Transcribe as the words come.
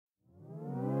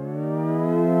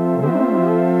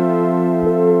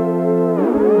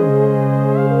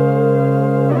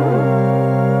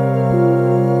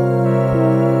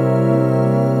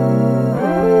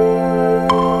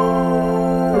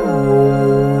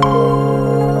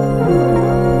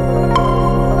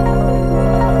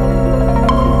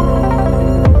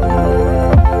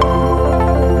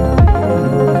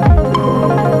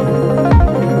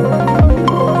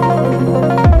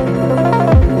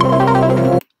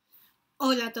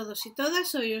a todos y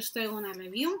todas, hoy os traigo una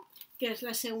review, que es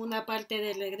la segunda parte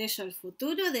de Regreso al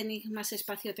futuro, de enigmas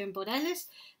espaciotemporales,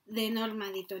 de Norma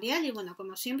Editorial, y bueno,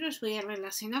 como siempre os voy a leer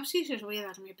la sinopsis y os voy a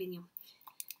dar mi opinión.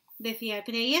 Decía,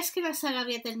 ¿creías que la saga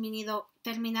había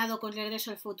terminado con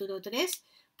Regreso al futuro 3?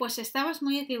 Pues estabas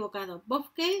muy equivocado. Bob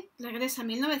Gale regresa a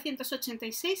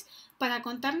 1986 para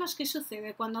contarnos qué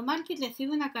sucede cuando Marty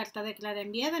recibe una carta de Clara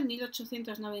enviada en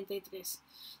 1893.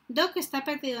 Doc está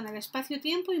perdido en el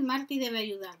espacio-tiempo y Marty debe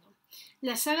ayudarlo.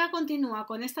 La saga continúa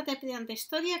con esta trepidante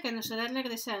historia que nos hará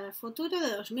regresar al futuro de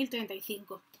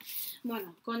 2035.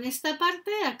 Bueno, con esta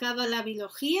parte acaba la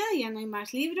biología, ya no hay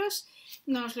más libros,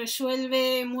 nos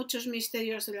resuelve muchos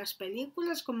misterios de las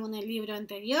películas, como en el libro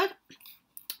anterior,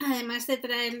 además de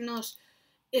traernos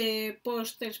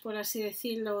pósters, por así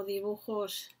decirlo,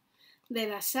 dibujos de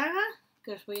la saga,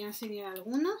 que os voy a enseñar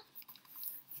algunos,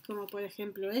 como por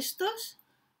ejemplo estos.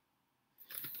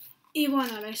 Y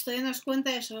bueno, la historia nos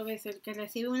cuenta eso, a veces que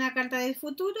recibe una carta del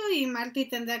futuro y Marty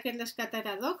tendrá que rescatar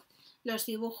a Doc. Los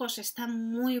dibujos están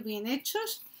muy bien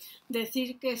hechos.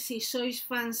 Decir que si sois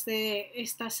fans de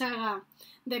esta saga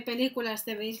de películas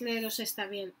debéis leeros esta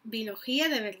biología,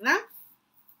 de verdad.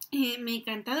 Me ha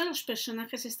encantado, los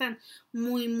personajes están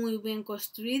muy bien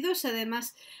construidos,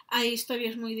 además hay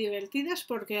historias muy divertidas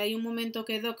porque hay un momento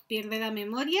que Doc pierde la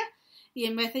memoria y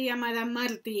en vez de llamar a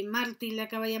Marty le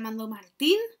acaba llamando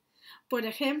Martín, por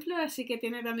ejemplo, así que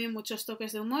tiene también muchos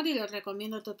toques de humor y los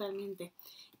recomiendo totalmente.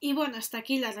 Y bueno, hasta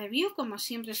aquí la review, como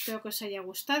siempre espero que os haya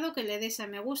gustado, que le deis a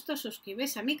me gusta,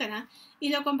 suscribáis a mi canal y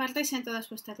lo compartáis en todas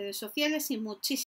vuestras redes sociales y muchísimas